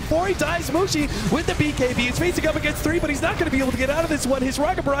Fisher before he dies. Mushi with the BKB. He's facing up against 3, but he's not going to be able to get out of this one. His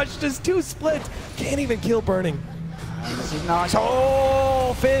Rocket Barrage just 2 split. Can't even kill Burning. This is nice.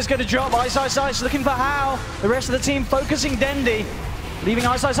 Oh, Fear's going to drop. iceiceice looking for Hal. The rest of the team focusing Dendi. Leaving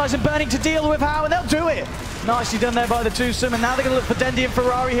iceiceice and Burning to deal with Hal, and they'll do it. Nicely done there by the two Sum, and now they're going to look for Dendi and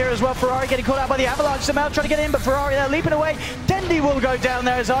Ferrari here as well. Ferrari getting caught out by the Avalanche. SumaiL trying to get in, but Ferrari there leaping away. Dendi will go down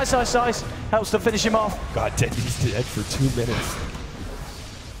there as iceiceice helps to finish him off. God, Dendi's dead for 2 minutes.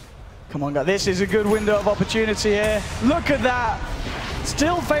 Come on, guys. This is a good window of opportunity here. Look at that.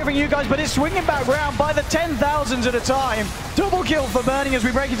 Still favoring you guys, but it's swinging back round by the 10,000s at a time. Double kill for Burning as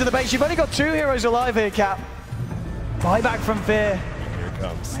we break into the base. You've only got 2 heroes alive here, Cap. Buyback from Fear. Here it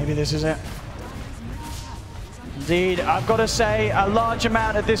comes. Maybe this is it. Indeed, I've got to say, a large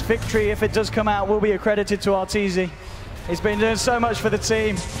amount of this victory, if it does come out, will be accredited to Arteezy. He's been doing so much for the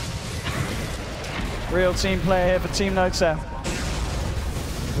team. Real team player here for Team NoTel.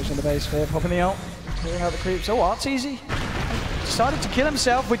 Pushing the base here, popping the ult, clearing out the creeps. Oh, Arteezy decided to kill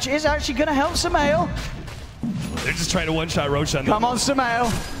himself, which is actually going to help SumaiL. They're just trying to one-shot Roshan. Come on, SumaiL.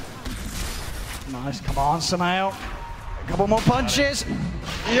 Nice, come on, SumaiL. A couple more punches.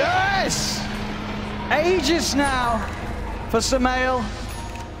 Yes! Aegis now for SumaiL.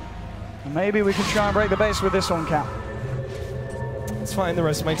 And maybe we can try and break the base with this one, Cap. It's fine, the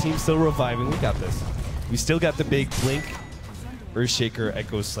rest of my team's still reviving. We got this. We still got the big Blink, Earthshaker,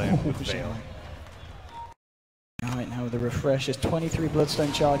 Echo Slam with Veil. Alright, now with the refresh, there's 23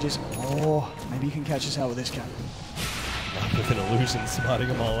 Bloodstone charges. Oh, maybe you can catch us out with this, Cap. Not with an illusion, spotting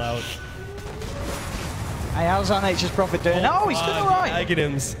them all out. Hey, how's our Nature's Prophet doing? Oh, he's doing alright!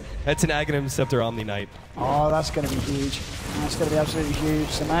 Aghanims. That's an Aghanim Scepter Omni Knight. Oh, that's going to be huge. That's going to be absolutely huge.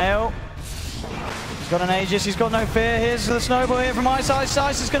 SumaiL. He's got an Aegis, he's got no fear. Here's the snowball here from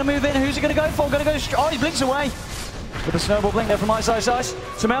iceiceice. Is going to move in. Who's he going to go for? Going to go. Oh, he blinks away. With the snowball blink there from iceiceice.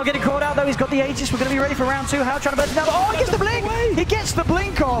 SumaiL getting caught out though. He's got the Aegis. We're going to be ready for round 2. How trying to burst it down. Oh, he gets the blink. He gets the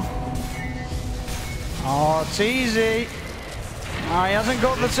blink off. Oh, Arteezy. Oh, he hasn't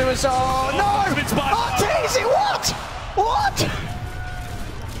got the suicide. Oh, no! Arteezy, what? What?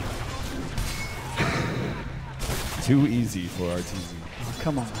 Too easy for Arteezy. Oh,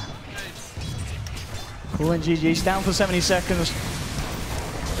 come on, man. Cool and GG's down for 70 seconds.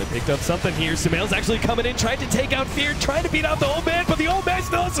 They picked up something here. SumaiL's actually coming in, trying to take out Fear, trying to beat out the old man, but the old man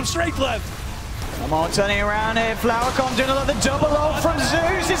still has some strength left. Come on, turning around here. Flowercorn doing a lot of the double ult from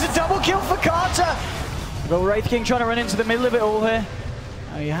Zeus. It's a double kill for Carter. Well, Wraith King trying to run into the middle of it all here.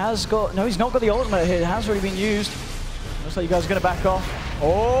 He has got, no, he's not got the ultimate here. It has already been used. Looks like you guys are going to back off.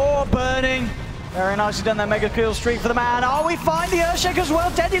 Oh, Burning. Very nicely done that mega kill streak for the man. Oh, we find the Earthshaker as well.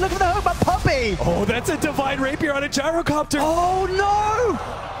 Dendi looking for the hook, but Puppey. Oh, that's a Divine Rapier on a gyrocopter. Oh, no.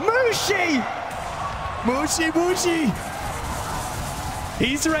 Mushi. Mushi.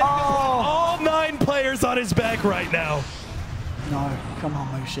 He's ready to put all 9 players on his back right now. No, come on,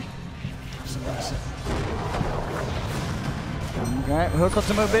 Mushi. Okay, hook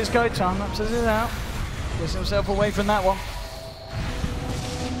onto McBizCo, time lapses it out. Gets himself away from that one.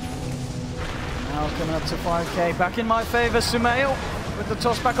 Now coming up to 5k, back in my favor, SumaiL with the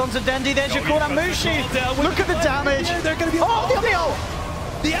toss back onto Dendi. There's your call out, Mushi. Look at the damage. They're going to be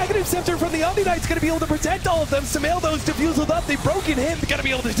the Aghanim Scepter from the Omni Knight's going to be able to protect all of them. SumaiL, though, is defused up. They've broken him. They're going to be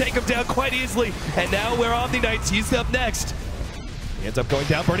able to take him down quite easily. And now we're Omni Knights. He's up next. He ends up going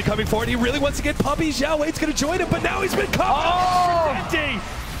down. Birdie coming forward. He really wants to get Puppey. Xiao Wei's going to join him, but now he's been caught. Dendi.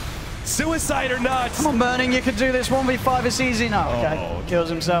 Suicide or not. Come on, Burning, you can do this. 1v5, it's easy. No, okay. Kills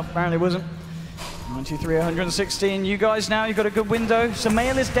himself. Apparently wasn't. 93, 116. You guys now, you've got a good window.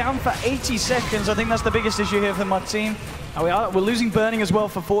 SumaiL is down for 80 seconds. I think that's the biggest issue here for my team. And we're losing Burning as well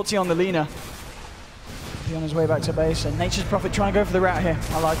for 40 on the Lina. He's on his way back to base. And Nature's Prophet trying to go for the rat here.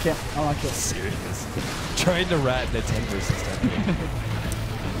 I like it. I like it. Serious. Trying to rat in a 10 versus 10.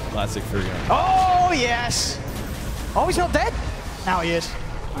 Classic for you. Oh, yes. Oh, he's not dead? Now he is.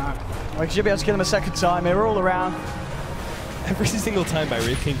 All right. We should be able to kill him a second time here. We're all around. Every single time my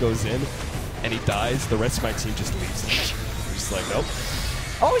Wraith King goes in and he dies, the rest of my team just leaves him. They're just like, nope.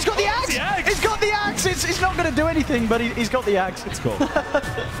 Oh, he's got the axe! He's got the axe! It's not going to do anything, but he's got the axe. It's cool.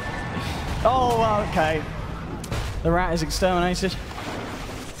 Oh, okay. The rat is exterminated.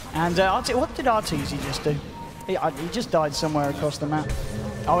 And what did Arteezy just do? He just died somewhere across the map.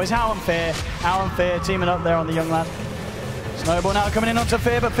 Oh, it's how unfair. How unfair, teaming up there on the young lad. Snowball now coming in onto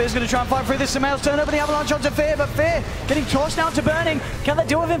Fear, but Fear's going to try and fight through this. SumaiL's turn over the avalanche onto Fear, but Fear getting tossed now to Burning. Can they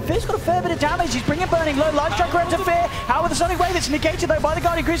deal with him? Fear's got a fair bit of damage. He's bringing Burning low. Life Strike right to Fear. How with the Sonic Wave that's negated though by the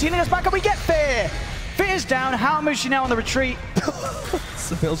Guardian Cruise, healing us back up. We get Fear. Fear's down. How Mushi now on the retreat.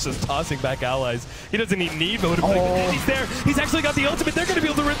 SumaiL's just tossing back allies. He doesn't even need mode to play, but he's there. He's actually got the ultimate. They're going to be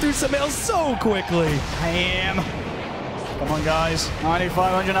able to rip through SumaiL so quickly. Damn. Come on, guys. 95,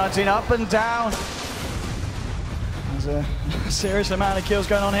 119 up and down. There's a serious amount of kills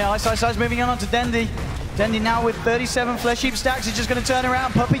going on here. iceiceice moving on to Dendi. Dendi now with 37 flesh heap stacks. He's just going to turn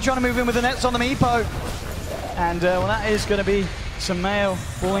around. Puppey trying to move in with the nets on the Meepo. And well, that is going to be SumaiL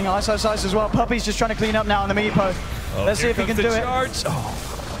falling iceiceice as well. Puppey's just trying to clean up now on the Meepo. Let's see if he can do it.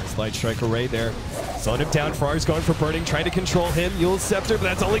 Oh, nice light strike array there. Slowing him down. Ferrari's going for Burning, trying to control him. Yule's Scepter, but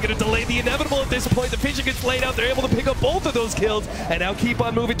that's only going to delay the inevitable at this point. The vision gets laid out. They're able to pick up both of those kills and now keep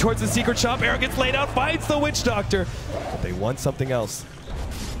on moving towards the secret shop. Arrow gets laid out, finds the Witch Doctor, but they want something else.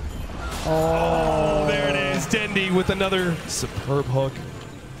 Oh, there it is. Dendi with another superb hook.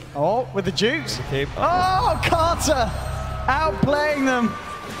 Oh, with the jukes. Okay. Oh, Carter outplaying them.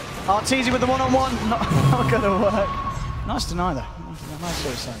 Arteezy with the one-on-one. Not going to work. Nice deny though. Nice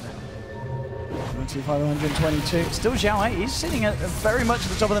suicide there. 25, 122. Still Xiao Wei. He's sitting at very much at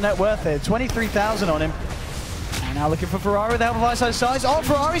the top of the net worth here. 23,000 on him. And now looking for Ferrari with the help of iceiceice. Oh,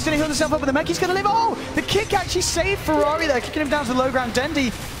 Ferrari's going to heal himself up with the mech. He's going to live. Oh, the kick actually saved Ferrari there, kicking him down to the low ground.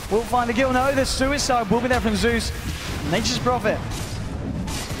 Dendi will find a kill. No, the suicide will be there from Zeus. Nature's Prophet.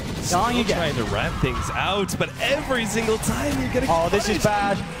 Dying again. Trying to wrap things out, but every single time you're going to Oh, this is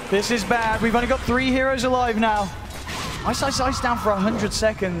bad. This is bad. We've only got 3 heroes alive now. iceiceice down for 100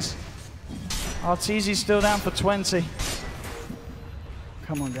 seconds. Arteezy's still down for 20.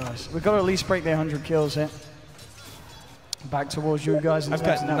 Come on, guys. We've got to at least break their 100 kills here. Back towards you guys. I've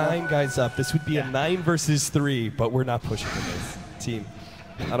got 9 guys up. This would be a 9 versus 3, but we're not pushing for this team.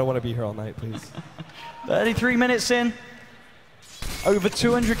 I don't want to be here all night, please. 33 minutes in. Over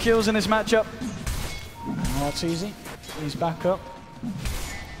 200 kills in this matchup. Arteezy, he's back up.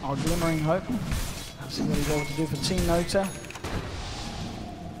 Our glimmering hope. Let's see what he's able to do for Team Nota.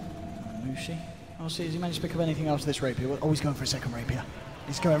 Mushi. I'll see, has he managed to pick up anything else this rapier? Oh, he's going for a second rapier.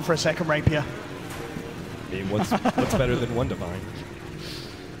 He's going for a second rapier. I mean, what's better than one divine?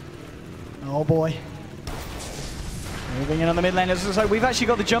 Oh boy. Moving in on the mid lane. It looks like we've actually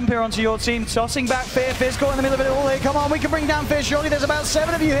got the jump here onto your team. Tossing back Fear. Fear's caught in the middle of it all here. Come on, we can bring down Fear. Surely there's about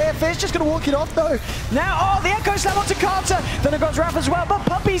 7 of you here. Fear's just going to walk it off though. Now, oh, the Echo Slam onto Carter. Then it goes Raph as well. But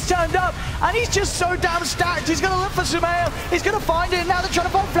Puppey's turned up. And he's just so damn stacked. He's going to look for SumaiL. He's going to find it. Now they're trying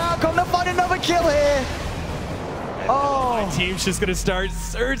to find Flowercorn. They'll find another kill here. Oh. My team's just going to start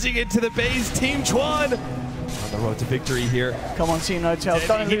surging into the base. Team Chuan on the road to victory here. Come on, Team No-Tail.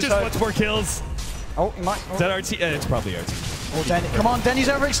 He just wants more kills. Oh, he might. Is that our team? It's probably our team. Oh, Dendi. Come on, Dendi's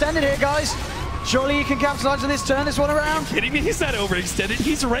overextended here, guys. Surely he can capitalize on this turn this one around. Are you kidding me? He's not overextended.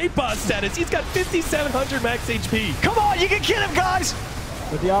 He's raid boss status. He's got 5,700 max HP. Come on, you can kill him, guys.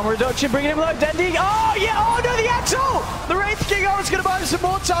 With the armor reduction, bringing him low. Dendi. Oh, yeah. Oh, no, the Axel. The Wraith King. Oh, it's going to buy him some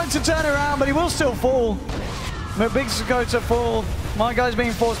more time to turn around, but he will still fall. McBizCo to fall. My guy's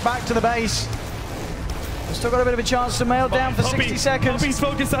being forced back to the base. We've still got a bit of a chance to mail down for 60 seconds. Puppey's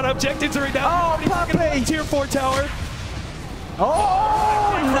focused on objectives right now. Oh, Puppey. Tier 4 tower.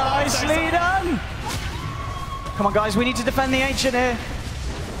 Oh, nicely done. Come on, guys, we need to defend the ancient here.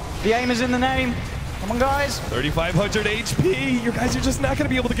 The aim is in the name. Come on, guys. 3,500 HP. You guys are just not going to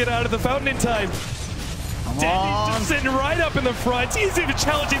be able to get out of the fountain in time. Dendi's just sitting right up in the front. He's even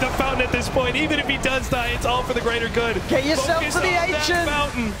challenging the fountain at this point. Even if he does die, it's all for the greater good. Get yourself Focus to the on that ancient.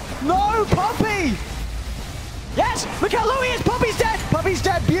 fountain. No, Puppey. Yes, look how low he is. Puppey's dead. Puppey's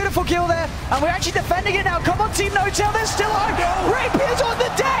dead. Beautiful kill there. And we're actually defending it now. Come on, Team No-Tail. They're still on. No. Rapier's on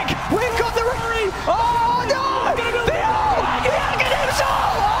the deck. We've got the... Oh, no. The Aghanim's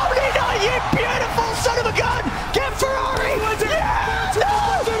all. Oh, no, you beautiful son of a gun. Get Ferrari. Yeah.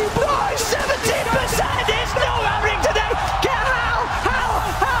 No. No, 17%. It's no happening today. Get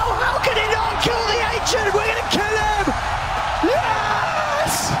How can he not kill the ancient? We're going to kill him.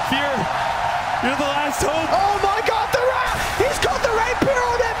 Yes. You're the last hope. Oh my God, he's got the rapier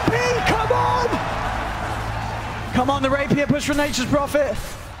on MP. Come on. Come on, the rapier, push for nature's prophet.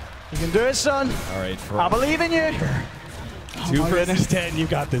 You can do it, son. All right, I believe in you. 2 versus 10. You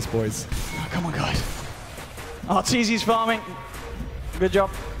got this, boys. Oh, come on, guys. Arteezy's farming. Good job.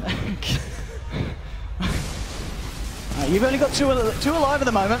 You've only got two alive at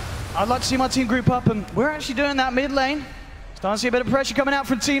the moment. I'd like to see my team group up, and we're actually doing that mid lane. Starting to see a bit of pressure coming out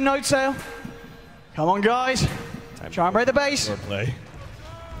from Team No-Tail. Come on, guys. Try and break the base. Play.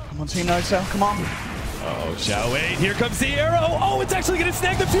 Come on, Team No-Tail. Come on. Oh, shall wait. Here comes the arrow. Oh, it's actually going to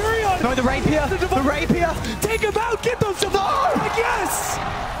snag the Fury on. No, the rapier. The rapier. Take him out. Get those. No. Yes.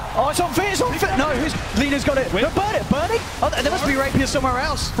 Oh, it's on fit. It's on fit. No, Lena's got it. Wait. No, burn it. Burning? Oh, there must be rapier somewhere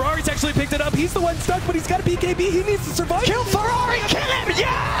else. Ferrari's actually picked it up. He's the one stuck, but he's got a BKB. He needs to survive. Kill Ferrari. Kill him.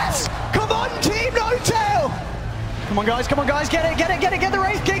 Yes. Come on, Team No-Tail. Come on, guys. Come on, guys. Get it. Get the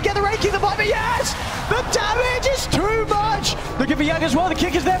race. Get the race. Keep the Puppey. Yes. The damage is too much. Looking for Young as well. The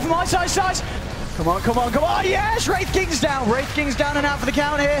kick is there from iceiceice. Come on. Yes. Wraith King's down. Wraith King's down and out for the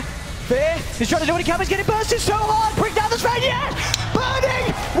count here. Fear. He's trying to do what he can. He's getting bursted so hard. Bring down the spread. Yes.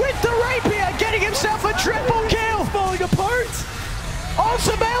 Burning with the rapier. Getting himself a triple kill. Falling apart. Oh,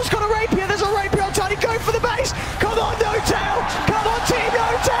 SumaiL's got a rapier. There's a rapier on Tiny. Go for the base. Come on, No-Tail. Come on, Team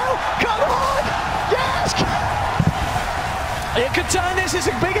No-Tail. Come on. Yes. It could turn this. It's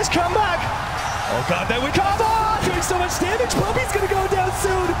the biggest comeback. Oh, God, that would... Come on. Doing so much damage. Puppey's going to go down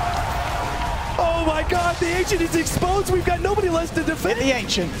soon. Oh, my God. The Ancient is exposed. We've got nobody left to defend. Hit the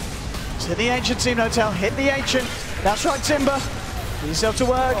Ancient. Hit the Ancient, Team No-Tail. Hit the Ancient. That's right, Timber. Get yourself to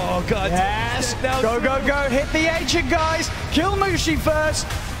work. Oh, God. Yes. Go. Hit the Ancient, guys. Kill Mushi first.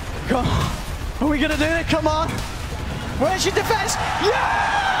 Come on. Are we going to do it? Come on. Where's your defense?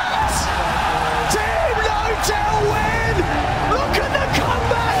 Yes! Team No-Tail win! Look at the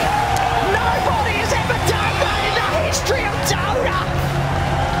comeback! Nobody has ever done that in the history of Dota!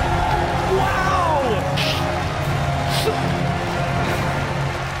 Wow!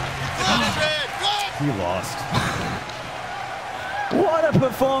 He lost. What a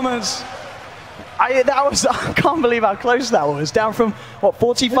performance! I can't believe how close that was. Down from, what,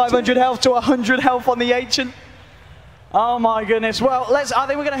 4,500 health to 100 health on the Ancient. Oh my goodness. Well, I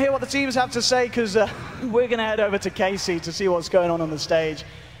think we're going to hear what the teams have to say, because we're going to head over to Casey to see what's going on the stage.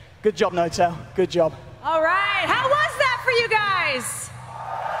 Good job, No-Tail. Good job. All right. How was that for you guys?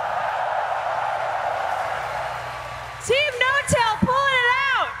 Team No-Tail pulling it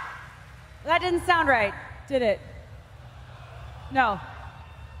out. That didn't sound right, did it? No.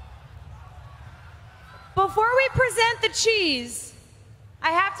 Before we present the cheese,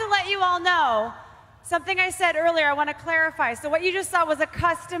 I have to let you all know something I said earlier. I want to clarify. So what you just saw was a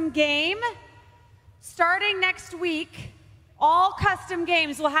custom game. Starting next week, all custom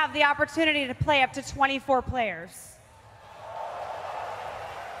games will have the opportunity to play up to 24 players.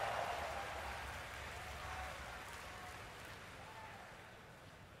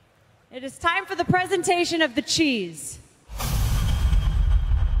 It is time for the presentation of the cheese.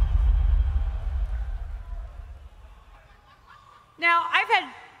 Now, I've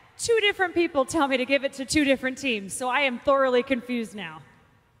had 2 different people tell me to give it to 2 different teams, so I am thoroughly confused now.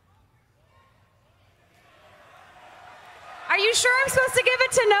 Are you sure I'm supposed to give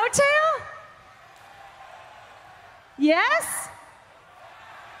it to No-Tail? Yes?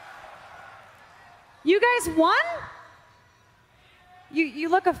 You guys won? You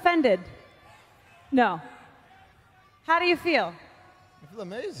look offended. No. How do you feel? I feel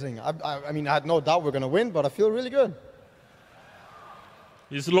amazing. I mean, I had no doubt we're going to win, but I feel really good.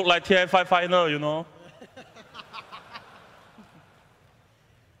 It look like TI5 final, you know?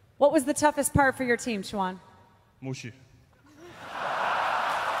 What was the toughest part for your team, Chuan? Mushi.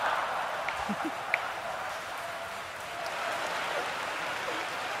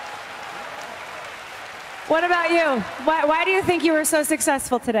 What about you? Why do you think you were so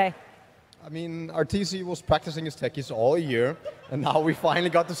successful today? I mean, Arteezy was practicing his techies all year, and now we finally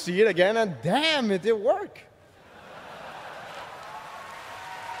got to see it again, and damn, it did work.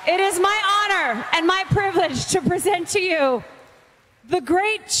 It is my honor and my privilege to present to you the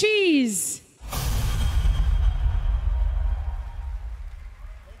great cheese.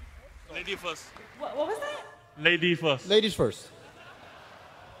 Lady first. What was that? Lady first. Ladies first.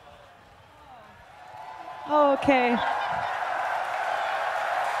 Oh, okay.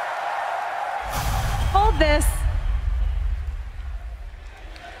 Hold this.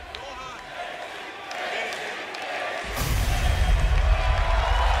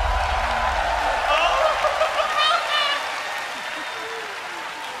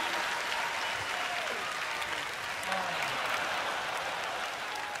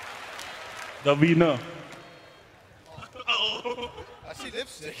 The winner. I see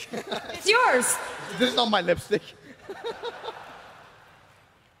lipstick. It's yours. This is not my lipstick.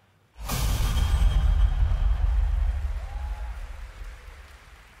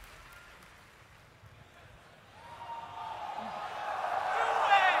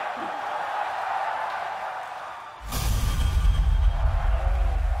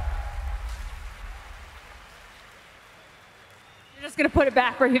 You're just going to put it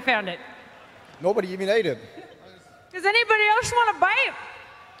back where you found it. Nobody even ate it. Does anybody else want a bite?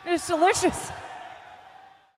 It's delicious.